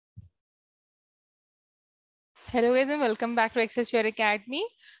Hello guys and welcome back to Excelsior Academy.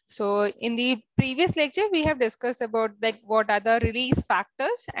 So in the previous lecture, we have discussed about like what are the release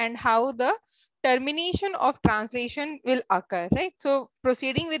factors and how the termination of translation will occur, right? So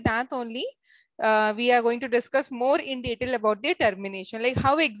proceeding with that only, we are going to discuss more in detail about the termination, like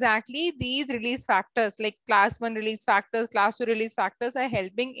how exactly these release factors like class 1 release factors, class 2 release factors are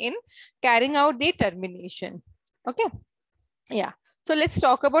helping in carrying out the termination. Okay. Yeah. So let's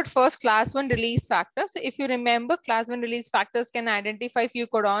talk about first class 1 release factor. So if you remember, class 1 release factors can identify few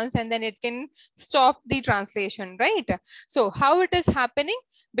codons and then it can stop the translation, right? So how it is happening?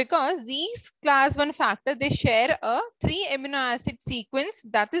 Because these class 1 factors, they share a 3 amino acid sequence,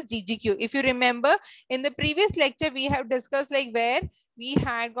 that is GGQ. If you remember in the previous lecture, we have discussed like where we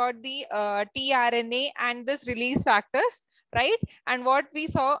had got the tRNA and this release factors, right? And what we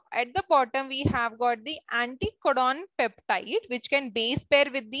saw at the bottom, we have got the anticodon peptide, which can base pair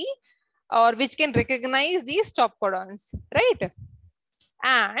with the, or which can recognize the stop codons, right?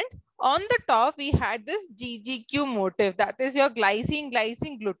 And on the top, we had this GGQ motif, that is your glycine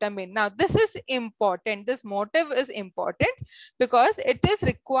glutamine. Now, this is important. This motif is important because it is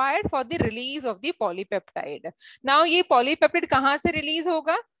required for the release of the polypeptide. Now, ये polypeptide कहाँ से release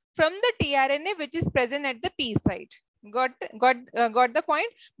होगा? From the tRNA, which is present at the P site. Got the point?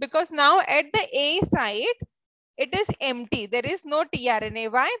 Because now at the A site, it is empty. There is no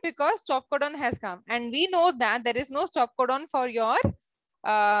tRNA. Why? Because stop codon has come. And we know that there is no stop codon for your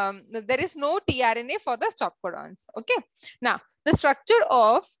there is no tRNA for the stop codons. Okay. Now, the structure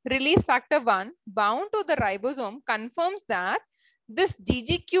of release factor 1 bound to the ribosome confirms that this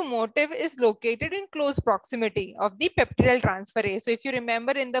GGQ motif is located in close proximity of the peptidyl transferase. So if you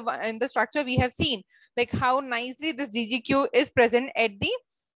remember in the structure, we have seen like how nicely this GGQ is present at the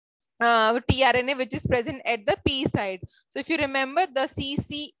tRNA, which is present at the P side. So if you remember the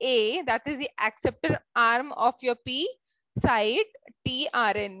CCA, that is the acceptor arm of your P side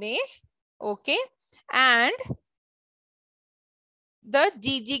tRNA, okay, and the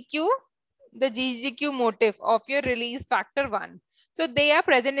GGQ motif of your release factor 1. So they are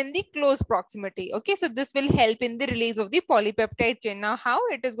present in the close proximity. Okay, so this will help in the release of the polypeptide chain. Now, how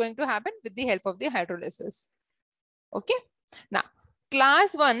it is going to happen? With the help of the hydrolysis. Okay, now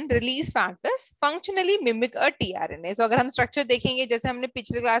class 1 release factors functionally mimic a tRNA. So अगर हम structure देखेंगे जैसे हमने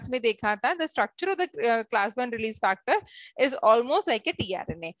पिछले class में देखा था, the structure of the class 1 release factor is almost like a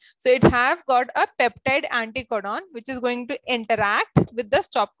tRNA. So it have got a peptide anticodon which is going to interact with the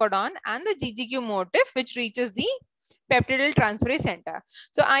stop codon and the GGQ motif which reaches the peptidyl transferase center.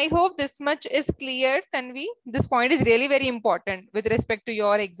 So I hope this much is clear, Tanvi. This point is really very important with respect to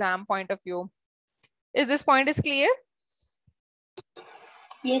your exam point of view. Is this point is clear?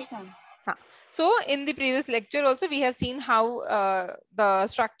 Yes, ma'am. So in the previous lecture also, we have seen how the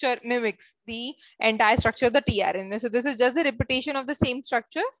structure mimics the entire structure of the tRNA. So this is just a repetition of the same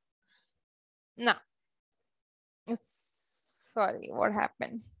structure. Now, sorry, what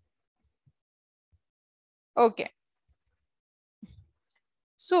happened? Okay.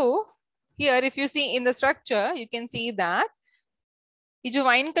 So here, if you see in the structure, you can see that ये जो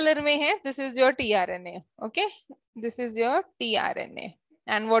wine color में है, this is your tRNA. Okay, this is your tRNA.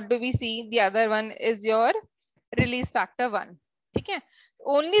 And what do we see? The other one is your release factor 1. ठीक है?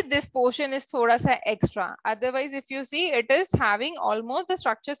 Only this portion is थोड़ा सा extra. Otherwise, if you see, it is having almost the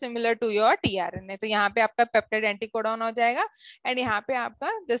structure similar to your tRNA. तो यहाँ पे आपका peptide anticodon हो जाएगा, and यहाँ पे आपका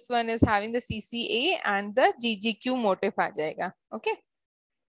this one is having the CCA and the GGQ motif आ जाएगा. Okay.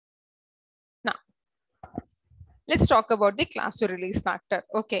 Now, let's talk about the class 2 release factor.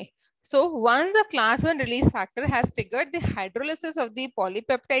 Okay. So once a class 1 release factor has triggered the hydrolysis of the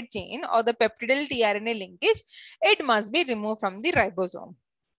polypeptide chain or the peptidyl tRNA linkage, it must be removed from the ribosome.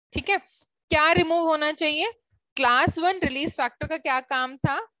 ठीक है? क्या remove होना चाहिए? Class 1 release factor का क्या काम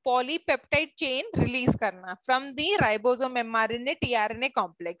था? Polypeptide chain release करना from the ribosome mRNA tRNA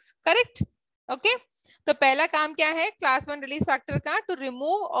complex. Correct? Okay. तो पहला काम क्या है? Class 1 release factor का to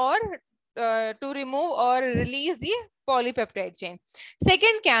remove or release the polypeptide chain.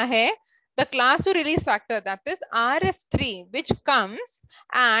 Second क्या है? The class 2 release factor, that is RF3, which comes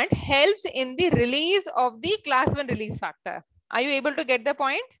and helps in the release of the class 1 release factor. Are you able to get the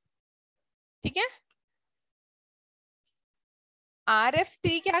point? ठीक है?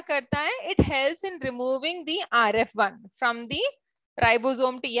 RF3 क्या करता है? It helps in removing the RF1 from the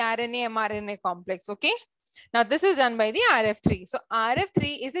ribosome tRNA mRNA complex. Okay. Now this is done by the RF3. So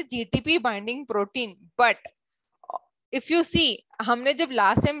RF3 is a GTP binding protein, but if you see, हमने जब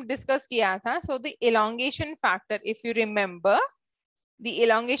last time discuss किया था, so the elongation factor, if you remember, the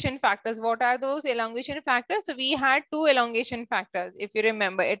elongation factors, what are those elongation factors? So we had two elongation factors. If you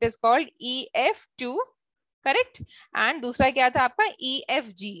remember, it is called EF2 correct. And दूसरा क्या था आपका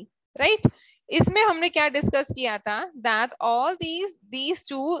EFG, right. इसमें हमने क्या discuss किया था, that all these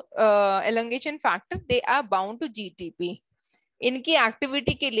two elongation factor they are bound to GTP. इनकी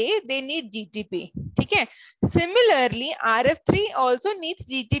एक्टिविटी के लिए दे नीड GTP. ठीक है. Similarly RF3 also needs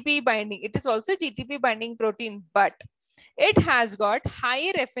GTP binding. It is also GTP binding protein, but it has got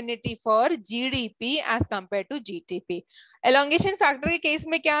higher affinity for GDP as compared to GTP. Elongation factor के case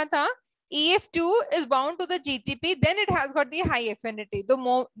में क्या था, EF2 is bound to the GTP, then it has got the high affinity.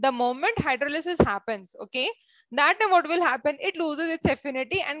 The moment hydrolysis happens, okay, that time what will happen, it loses its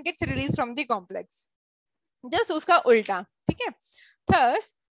affinity and gets released from the complex. Just उसका उल्टा. ठीक है.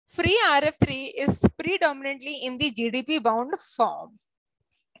 Thus, free RF3 is predominantly in the GDP bound form,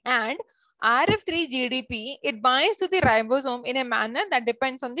 and RF3 GDP, it binds to the ribosome in a manner that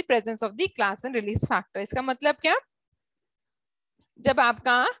depends on the presence of the class 1 release factor. इसका मतलब क्या, जब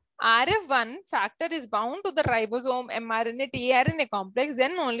आपका RF1 factor is bound to the ribosome mRNA tRNA complex,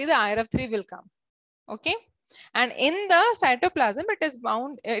 then only the RF3 will come. Okay. And in the cytoplasm, it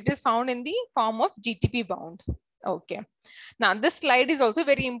is found in the form of GTP bound. Okay. Now this slide is also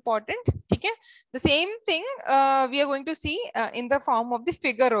very important. Okay. The same thing we are going to see in the form of the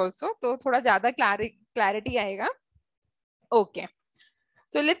figure also. So thoda zyada clarity aayega. Okay.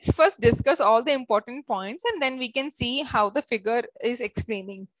 So let's first discuss all the important points and then we can see how the figure is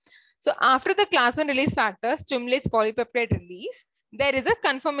explaining. So after the class 1 release factor stimulates polypeptide release, there is a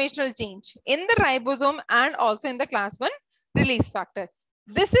conformational change in the ribosome and also in the class 1 release factor.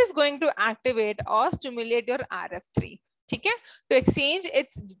 This is going to activate or stimulate your RF3. Okay, to exchange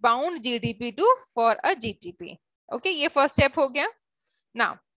its bound GDP to for a GTP. Okay, ये first step हो गया.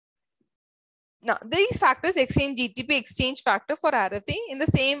 Now these factors exchange GTP exchange factor for RF3 in the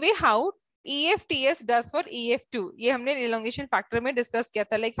same way how EFTS does for EF2. ये हमने elongation factor में discuss किया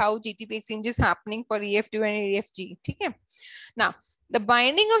था, like how GTP exchange is happening for EF2 and EFG. ठीक है. Now the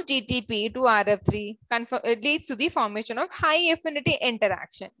binding of GTP to RF3 it leads to the formation of high affinity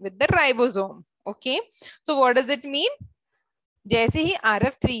interaction with the ribosome. Okay. So what does it mean? जैसे ही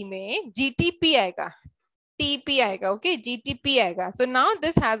RF3 में GTP आएगा, TP आएगा, okay, GTP आएगा. So now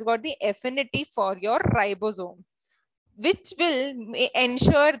this has got the affinity for your ribosome, which will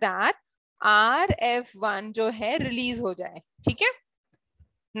ensure that RF1 जो है release हो जाए. ठीक है.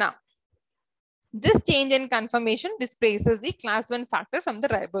 Now this change in conformation displaces the class 1 factor from the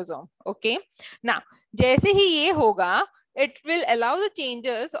ribosome. Okay. Now जैसे ही ये होगा, it will allow the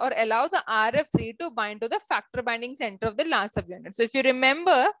changes or allow the RF3 to bind to the factor binding center of the last subunit. So if you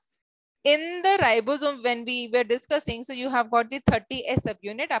remember, in the ribosome when we were discussing, so you have got the 30S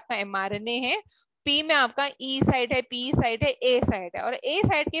subunit, आपका mRNA है, P में आपका E side है, P side है, A side है, और A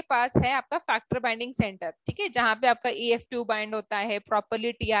side के पास है आपका फैक्टर बाइंडिंग सेंटर. ठीक है, जहां पे आपका EF2 बाइंड होता है,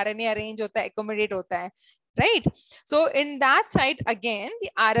 प्रॉपर्ली tRNA अरेंज होता है, एकोमोडेट होता है, right? So in that site again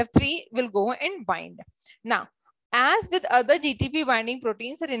the RF3 will go and bind. Now as with other GTP binding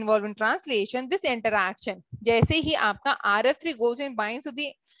proteins that involved in translation, this interaction, जैसे ही आपका RF3 goes and binds to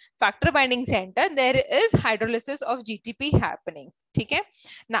the factor binding center, there is hydrolysis of GTP happening. ठीक है.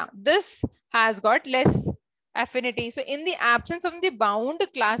 Now this has got less affinity. So in the absence of the bound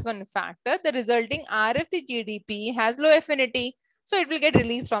class 1 factor, the resulting RF3 GDP has low affinity. So it will get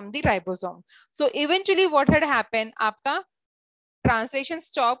released from the ribosome. So eventually what had happened, आपका translation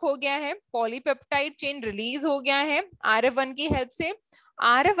stop हो गया है, polypeptide chain release हो गया है RF1 की help से.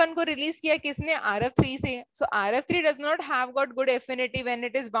 RF1 को रिलीज किया किसने, RF3 से. So RF3 does not have got good affinity when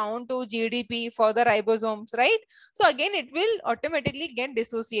it is bound to GDP for the ribosomes, right? So again it will automatically get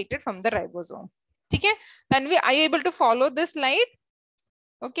dissociated from the ribosome. ठीक है. Tanvi, are you able to follow this slide?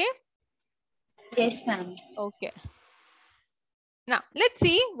 Okay. Yes, ma'am. Okay. Now let's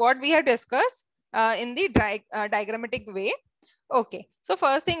see what we have discussed in the diagrammatic way. Okay, so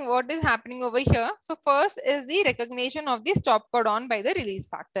first thing what is happening over here, so first is the recognition of the stop codon by the release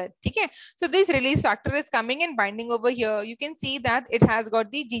factor. Okay, so this release factor is coming and binding over here. You can see that it has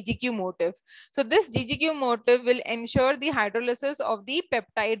got the GGQ motif. So this GGQ motif will ensure the hydrolysis of the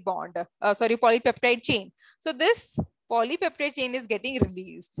peptide bond, polypeptide chain. So this polypeptide chain is getting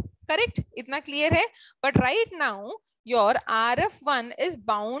released. Correct? Itna clear hai? But right now your RF1 is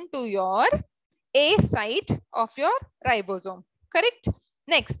bound to your A site of your ribosome. Correct.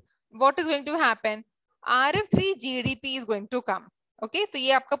 Next, what is going to happen? RF3 GDP is going to come. Okay, so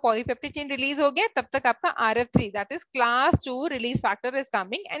ये आपका polypeptide chain release हो गया, तब तक आपका RF3, that is class 2 release factor is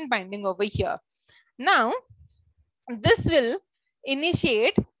coming and binding over here. Now, this will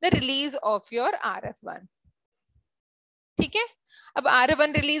initiate the release of your RF1. ठीक है. अब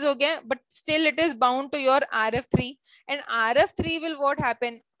RF1 release हो गया, but still it is bound to your RF3, and RF3 will what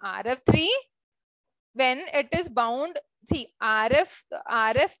happen? RF3 when it is bound, see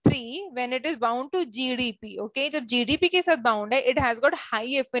RF3 when it is bound to GDP, okay, जब GDP के साथ bound है, it has got high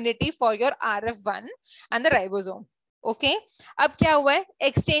affinity for your RF1 and the ribosome, okay. अब क्या हुआ है,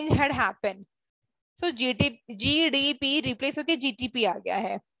 exchange had happened, so GDP replace होके GTP आ गया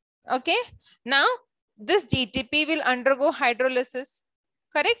है, okay. Now this GTP will undergo hydrolysis,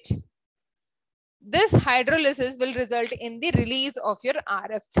 correct. This hydrolysis will result in the release of your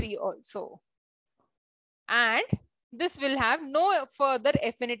RF3 also, and this will have no further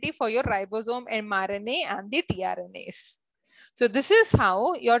affinity for your ribosome, mRNA and the tRNAs. So this is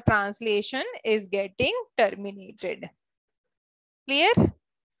how your translation is getting terminated. Clear?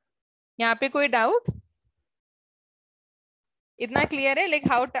 यहाँ पे कोई doubt? इतना clear है, like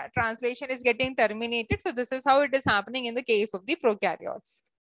how translation is getting terminated. So this is how it is happening in the case of the prokaryotes.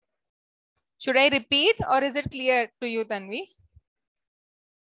 Should I repeat or is it clear to you, Tanvi?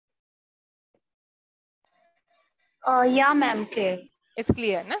 Yeah, ma'am, clear. It's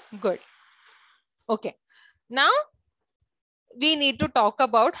clear, na? Good. Okay. Now we need to talk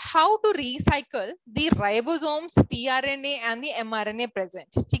about how to recycle the ribosomes, tRNA and the mRNA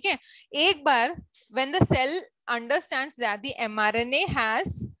present. ठीक है? एक बार when the cell understands that the mRNA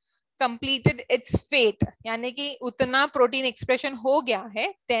has completed its fate, यानी कि उतना protein expression हो गया है,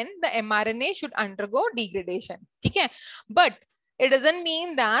 then the mRNA should undergo degradation. ठीक है? But it doesn't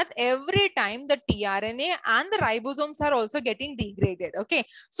mean that every time the tRNA and the ribosomes are also getting degraded. Okay,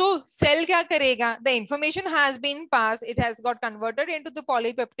 so cell kya karega? The information has been passed, it has got converted into the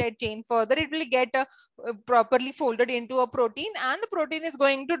polypeptide chain. Further, it will get properly folded into a protein, and the protein is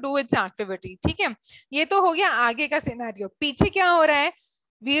going to do its activity. ठीक है? ये तो हो गया आगे का scenario. पीछे क्या हो रहा है?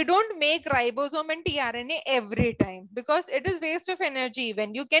 We don't make ribosome and tRNA every time because it is waste of energy.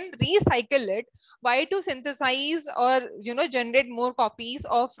 When you can recycle it, why to synthesize or generate more copies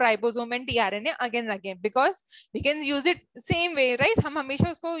of ribosome and tRNA again and again? Because we can use it same way, right? हम हमेशा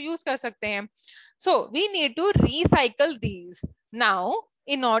उसको use कर सकते हैं. So we need to recycle these. Now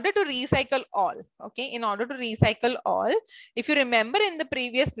in order to recycle all, okay, in order to recycle all, if you remember in the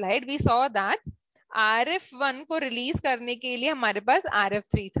previous slide we saw that RF1 को release करने के लिए हमारे पास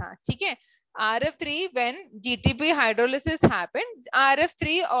RF3 था, ठीक है. RF3 when GTP hydrolysis happened,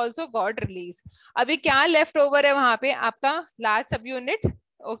 RF3 also got released. अभी क्या left over है वहां पे? आपका large subunit,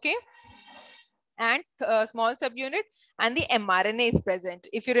 okay, and small subunit, and the mRNA is present,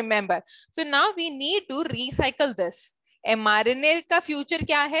 if you remember. So now we need to recycle this. mRNA का future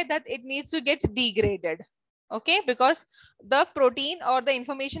क्या है? That it needs to get degraded. Okay, because the protein or the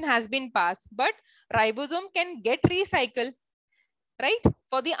information has been passed, but ribosome can get recycled, right,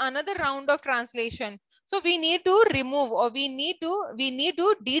 for the another round of translation. So we need to remove, or we need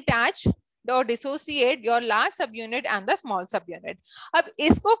to detach or dissociate your large subunit and the small subunit. अब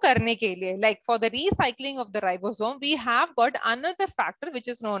इसको करने के लिए, like for the recycling of the ribosome, we have got another factor which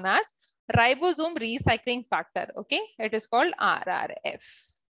is known as ribosome recycling factor. Okay, it is called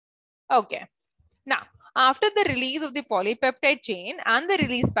RRF. Okay, now after the release of the polypeptide chain and the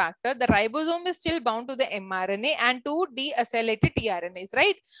release factor, the ribosome is still bound to the mRNA and two deacylated tRNAs,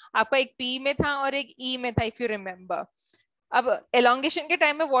 right? आपका एक P में था और एक E में था, if you remember. अब elongation के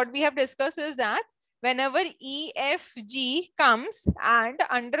time में what we have discussed is that whenever EFG comes and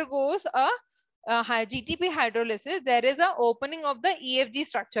undergoes a GTP hydrolysis, there is a opening of the EFG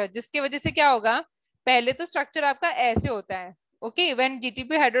structure, जिसके वजह से क्या होगा? पहले तो structure आपका ऐसे होता है. Okay, when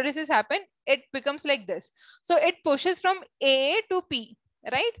GTP hydrolysis happen, it becomes like this. So it pushes from A to P,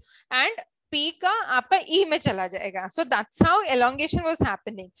 right? And P का आपका E में चला जाएगा. So that's how elongation was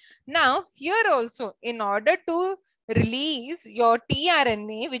happening. Now here also, in order to release your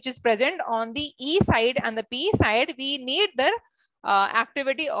tRNA, which is present on the E side and the P side, we need the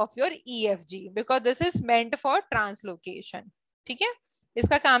activity of your EFG, because this is meant for translocation. ठीक है?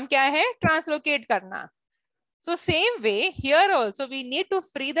 इसका काम क्या है? Translocate करना. So same way here also we need to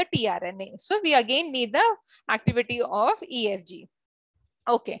free the tRNA. So we again need the activity of EFG.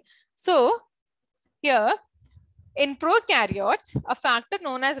 Okay. So here in prokaryotes, a factor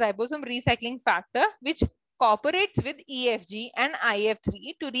known as ribosome recycling factor, which cooperates with EFG and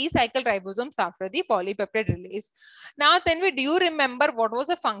IF3 to recycle ribosomes after the polypeptide release. Now, Tanvi, do you remember what was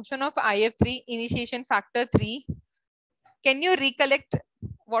the function of IF3 initiation factor 3? Can you recollect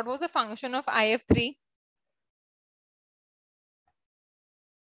what was the function of IF3?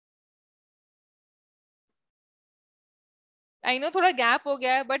 I know थोड़ा gap हो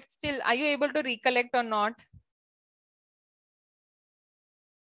गया है, but still, are you able to recollect or not?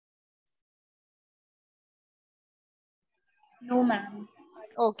 No, ma'am.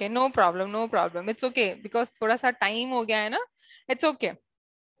 Okay, no problem, no problem. It's okay because थोड़ा सा time हो गया है ना. It's okay.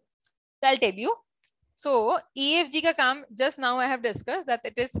 So I'll tell you. So EFG का काम just now I have discussed that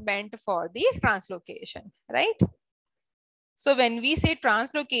it is meant for the translocation, right? So when we say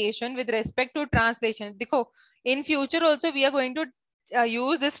translocation with respect to translation, देखो, in future also we are going to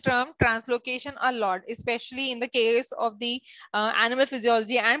use this term translocation a lot, especially in the case of the animal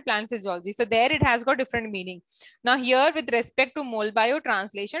physiology and plant physiology. So there it has got different meaning. Now here with respect to mole bio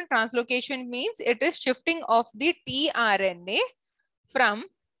translation, translocation means it is shifting of the tRNA from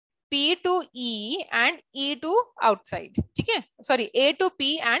P to E and E to outside. Okay, sorry, A to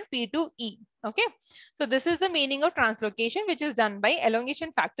P and P to E. Okay, so this is the meaning of translocation, which is done by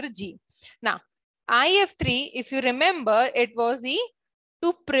elongation factor G. Now, IF3, if you remember, it was the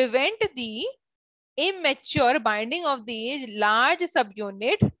to prevent the immature binding of the large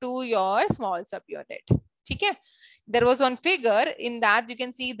subunit to your small subunit. Okay, there was one figure in that you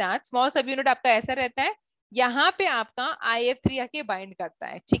can see that small subunit आपका ऐसा रहता है, यहाँ पे आपका IF3 आके bind करता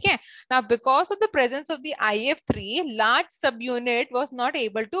है. ठीक है, now because of the presence of the IF3, large subunit was not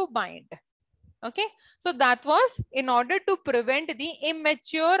able to bind. Okay, so that was in order to prevent the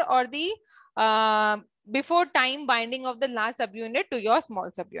immature or the before time binding of the large subunit to your small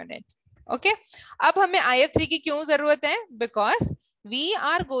subunit. Okay, अब हमें IF3 की क्यों जरूरत है? Because we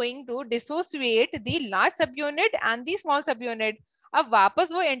are going to dissociate the large subunit and the small subunit. अब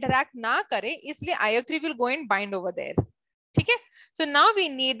वापस वो interact ना करे, इसलिए IF3 will go and bind over there. ठीक है, so now we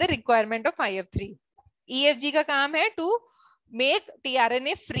need the requirement of IF3. EFG का काम है to make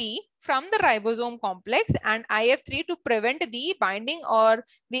tRNA free from the ribosome complex and IF3 to prevent the binding or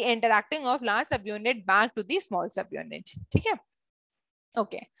the interacting of large subunit back to the small subunit. ठीक है?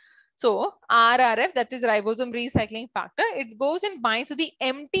 Okay. So RRF, that is ribosome recycling factor, it goes and binds to the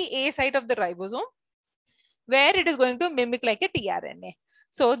empty A site of the ribosome where it is going to mimic like a tRNA.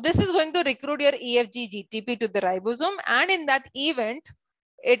 So this is going to recruit your EFG GTP to the ribosome, and in that event,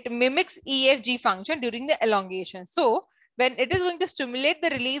 it mimics EFG function during the elongation. So when it is going to stimulate the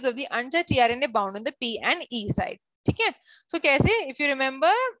release of the unchecked tRNA bound on the P and E side. ठीक है, so कैसे, if you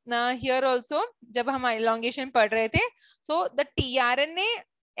remember here also जब हम elongation पढ़ रहे थे, so the tRNA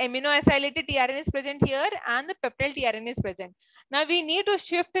amino acylated tRNA is present here and the peptide tRNA is present. Now we need to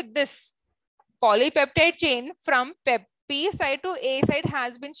shift this polypeptide chain from P side to A side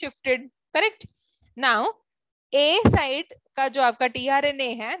has been shifted, correct? Now A side का जो आपका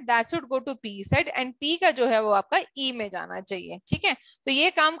tRNA है that should go to P side and P का जो है वो आपका E में जाना चाहिए. ठीक है, तो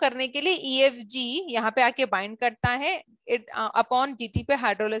ये काम करने के लिए EFG यहाँ पे आके bind करता है. It upon GTP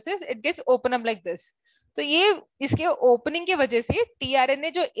hydrolysis it gets open up like this. तो ये इसके ओपनिंग की वजह से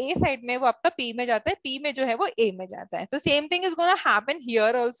tRNA जो A साइड में वो आपका P में जाता है, P में जो है वो A में जाता है. तो same thing is going to happen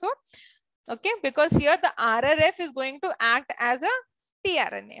here also. Okay, because here the RRF is going to act as a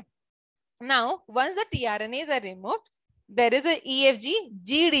tRNA. Now, once the tRNAs are removed, there is a EFG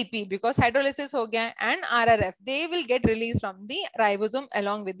GDP because hydrolysis ho gaya and RRF. They will get released from the ribosome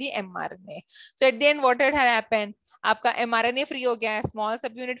along with the mRNA. So at the end, what had happened? आपका mRNA free हो गया है, small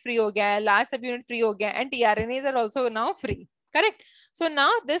subunit free हो गया है, large subunit free हो गया है, and tRNAs are also now free. Correct. So now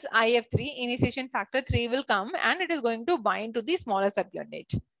this IF3 initiation factor 3 will come and it is going to bind to the smaller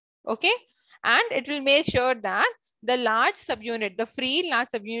subunit. Okay, and it will make sure that the large subunit, the free large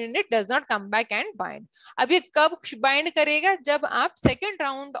subunit does not come back and bind. अब ये कब bind करेगा? जब आप second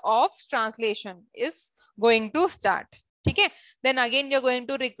round of translation is going to start. ठीक है, then again you're going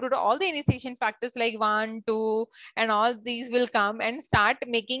to recruit all the initiation factors like 1, 2 and all these will come and start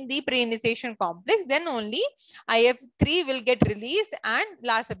making the pre-initiation complex. Then only IF3 will get released and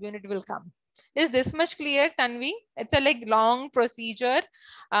last subunit will come. Is this much clear, Tanvi? It's a like long procedure.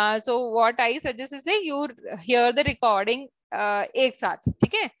 So what I suggest is like you hear the recording एक साथ,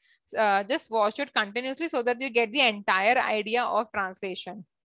 ठीक है? Just watch it continuously so that you get the entire idea of translation.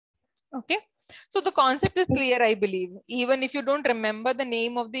 Okay. So the concept is clear, I believe, even if you don't remember the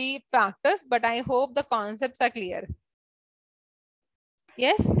name of the factors, but I hope the concepts are clear.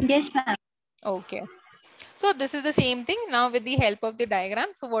 Yes? Yes, ma'am. Okay. So this is the same thing now with the help of the diagram.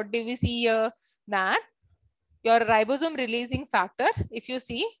 So what do we see here? That your ribosome releasing factor, if you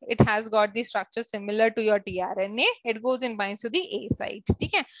see, it has got the structure similar to your tRNA. It goes and binds to the A site.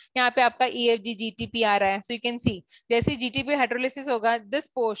 ठीक है, यहाँ पे आपका EFG GTP आ रहा है. So you can see, जैसे GTP hydrolysis होगा, this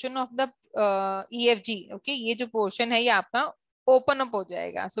portion of the EFG, okay, ये जो portion है ये आपका open up हो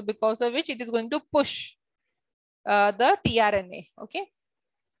जाएगा. So because of which it is going to push the tRNA. Okay.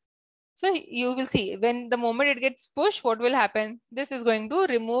 So you will see when the moment it gets pushed, what will happen? This is going to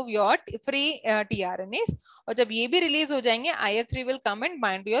remove your free tRNAs. और जब ये भी release हो जाएंगे, IF3 will come and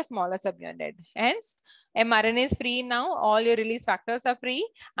bind to your smaller subunit. Hence, mRNA is free now. All your release factors are free,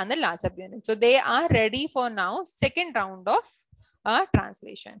 and the large subunit. So they are ready for now second round of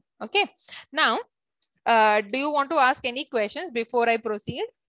translation. Okay. Now, Do you want to ask any questions before I proceed?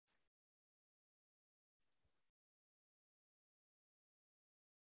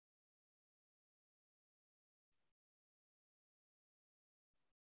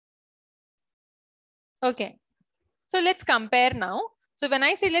 Okay. So let's compare now. So when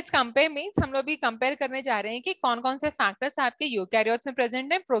I say let's compare means हम लोग भी compare करने जा रहे हैं कि कौन कौन से factors आपके eukaryotes में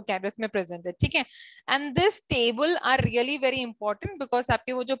present है, prokaryotes में present है, ठीक है? And this table are really very important because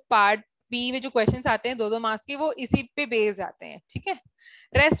आपके वो जो part B में जो questions आते हैं 2-2 marks के वो इसी पे base आते हैं, ठीक है?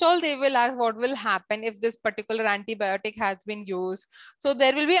 Rest all they will ask what will happen if this particular antibiotic has been used. So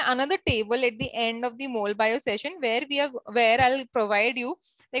there will be another table at the end of the mole bio session where I'll provide you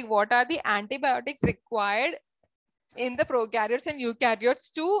like what are the antibiotics required in the prokaryotes and eukaryotes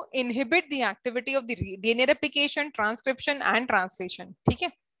to inhibit the activity of the DNA replication, transcription, and translation. Okay.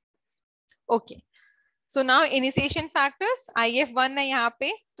 Okay. So now initiation factors, IF1 है यहाँ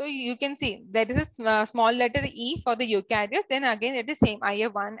पे, so you can see that is a small letter E for the eukaryote. Then again it is same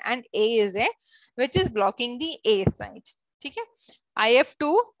IF1 and A is a which is blocking the A site. Okay.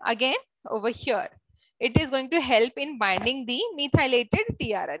 IF2 again over here. It is going to help in binding the methylated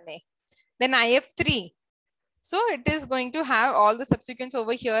tRNA. Then IF3. So it is going to have all the subsequents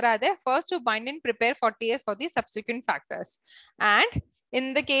over here are there. First to bind and prepare 40S for the subsequent factors. And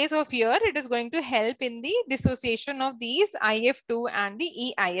in the case of here, it is going to help in the dissociation of these IF2 and the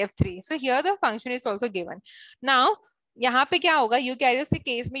EIF3. So here the function is also given. Now, यहाँ पे क्या होगा eukaryotes के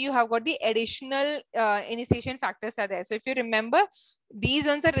case में you have got the additional initiation factors are there. So if you remember, these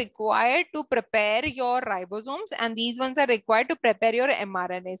ones are required to prepare your ribosomes and these ones are required to prepare your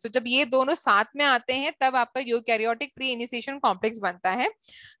mRNA. So जब ये दोनों साथ में आते हैं तब आपका eukaryotic pre initiation complex बनता है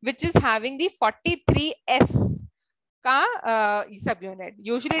which is having the 43S का subunit.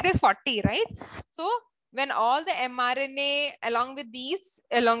 Usually it is 40, right? So when all the mRNA along with these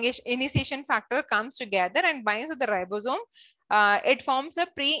elongation initiation factor comes together and binds to the ribosome, it forms a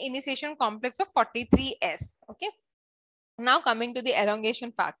pre-initiation complex of 43S. Okay. Now coming to the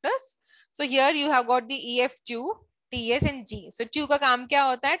elongation factors. So here you have got the EF2, TS and G. So 2 का काम क्या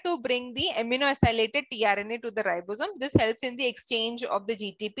होता है? To bring the aminoacylated tRNA to the ribosome. This helps in the exchange of the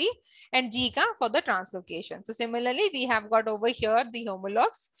GTP and G का for the translocation. So similarly, we have got over here the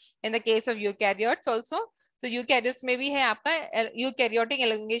homologs in the case of eukaryotes also. So eukaryotes में भी है आपका eukaryotic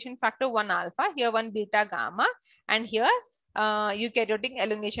elongation factor 1 alpha, here 1 beta gamma, and here eukaryotic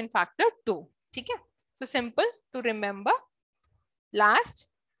elongation factor 2. ठीक है? So simple to remember. Last,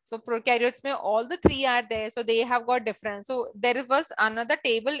 so prokaryotes mein all the three are there, so they have got different. So there was another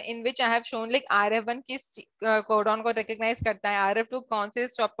table in which I have shown like RF1 किस codon को recognize करता है, RF2 कौन से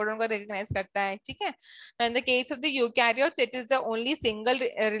stop codon को recognize करता है, ठीक है? In the case of the eukaryotes, it is the only single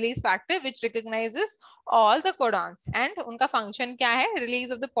release factor which recognizes all the codons and उनका function क्या है?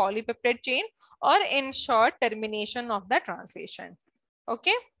 Release of the polypeptide chain or in short termination of the translation.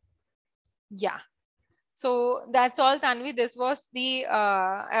 Okay? Yeah. So that's all, Tanvi. This was the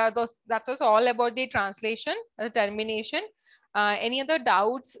that was all about the translation, termination. Any other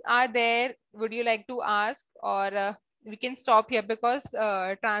doubts are there? Would you like to ask, or we can stop here because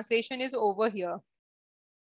translation is over here.